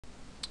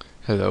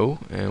Hello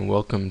and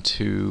welcome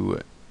to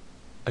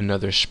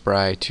another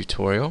Spry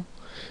tutorial.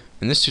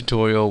 In this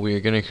tutorial we are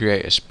going to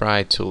create a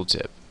Spry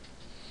tooltip.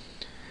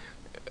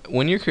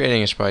 When you're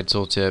creating a Spry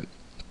tooltip,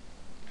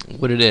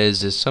 what it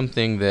is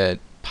something that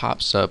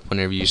pops up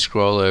whenever you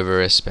scroll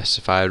over a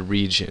specified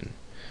region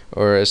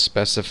or a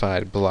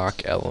specified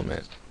block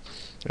element.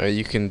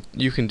 You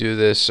can do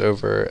this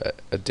over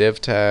a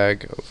div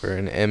tag, over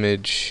an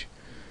image,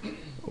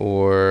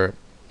 or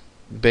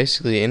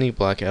basically any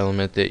block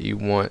element that you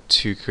want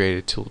to create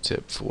a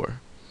tooltip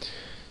for.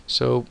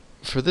 So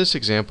for this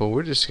example,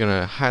 we're just going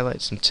to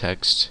highlight some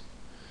text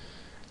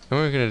and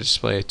we're going to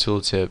display a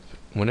tooltip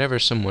whenever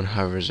someone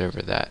hovers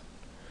over that.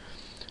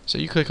 So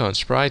you click on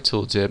Spry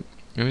tooltip,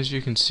 and as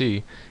you can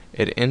see,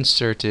 it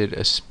inserted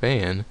a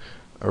span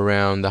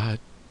around the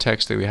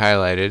text that we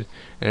highlighted,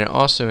 and it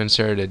also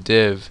inserted a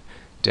div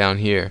down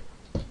here,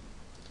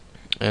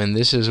 and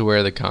this is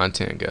where the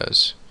content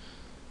goes.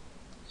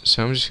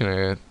 So I'm just going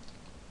to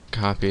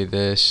copy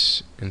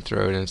this and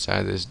throw it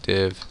inside this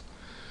div.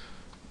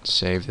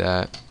 Save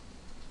that.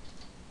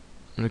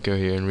 I'm going to go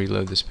here and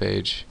reload this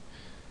page,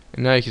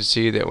 and now you can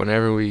see that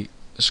whenever we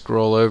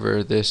scroll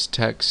over this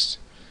text,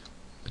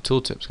 the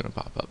tooltip's going to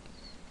pop up.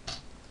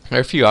 There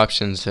are a few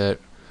options that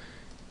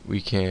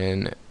we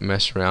can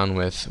mess around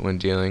with when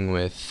dealing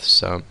with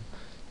some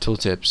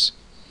tooltips.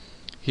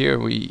 Here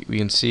we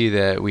can see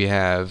that we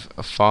have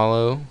a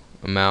follow,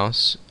 a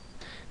mouse,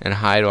 and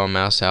hide while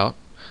mouse out.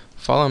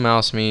 Follow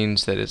mouse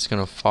means that it's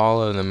going to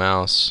follow the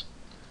mouse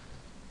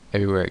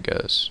everywhere it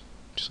goes,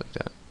 just like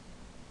that.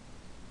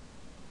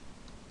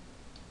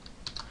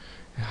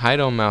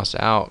 Hide on mouse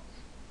out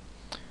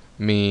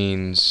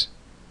means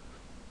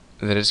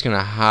that it's going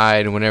to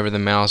hide whenever the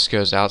mouse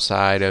goes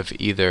outside of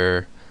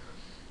either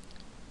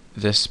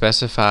the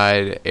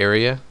specified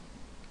area.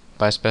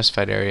 By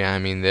specified area I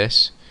mean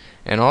this,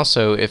 and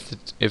also if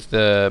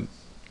the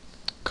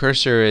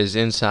cursor is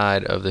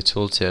inside of the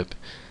tooltip,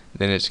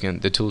 then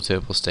the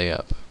tooltip will stay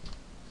up.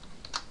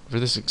 For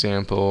this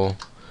example,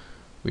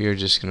 we are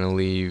just going to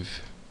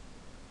leave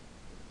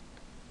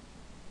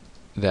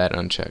that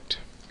unchecked,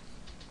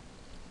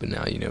 but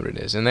now you know what it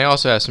is. And they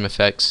also have some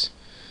effects,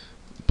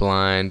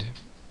 blind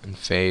and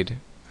fade,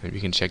 and you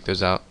can check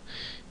those out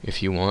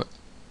if you want.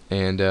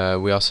 And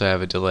we also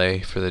have a delay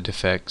for the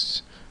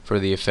effects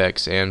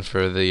and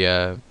for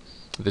the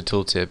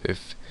tooltip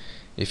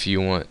if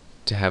you want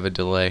to have a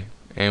delay.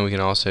 And we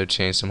can also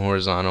change some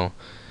horizontal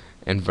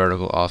and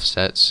vertical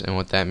offsets, and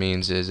what that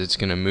means is it's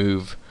going to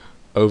move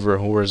over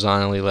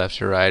horizontally left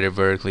or right or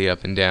vertically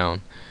up and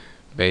down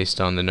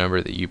based on the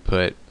number that you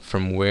put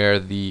from where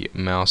the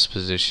mouse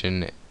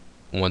position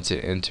once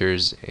it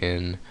enters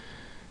in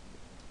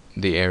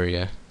the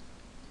area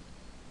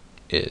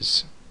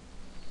is.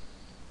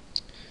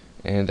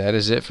 And that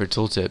is it for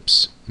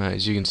tooltips.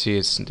 As you can see,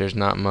 there's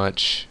not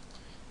much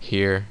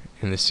here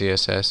in the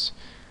CSS.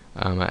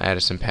 I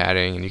added some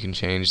padding, and you can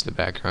change the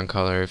background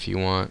color if you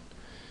want.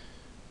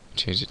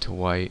 Change it to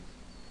white.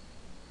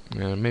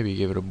 Maybe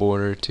give it a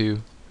border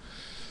too.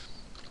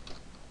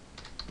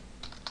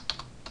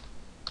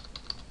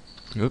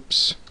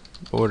 Oops.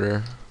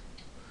 Border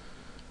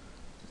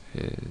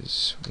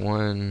is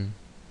 1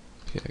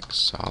 px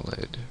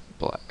solid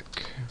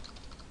black.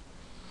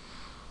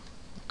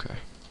 Okay.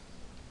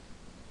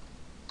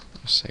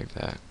 I'll save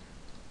that.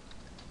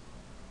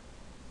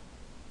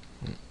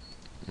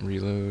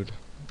 Reload.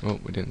 Oh,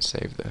 we didn't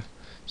save the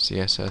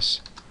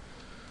CSS.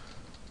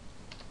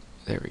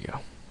 There we go.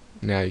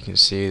 Now you can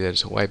see that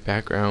it's a white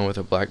background with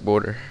a black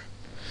border.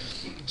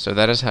 So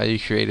that is how you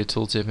create a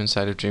tooltip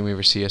inside of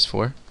Dreamweaver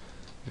CS4.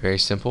 Very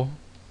simple,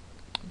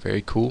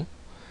 very cool.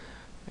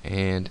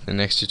 And in the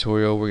next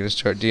tutorial we're going to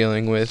start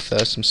dealing with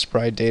some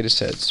Spry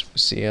datasets. We'll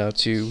see how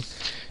to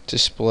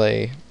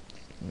display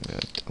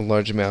a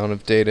large amount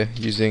of data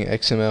using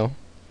XML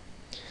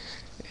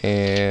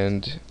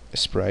and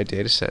Spry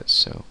datasets.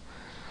 So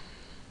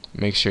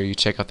make sure you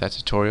check out that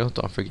tutorial.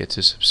 Don't forget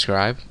to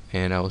subscribe,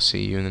 and I will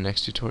see you in the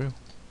next tutorial.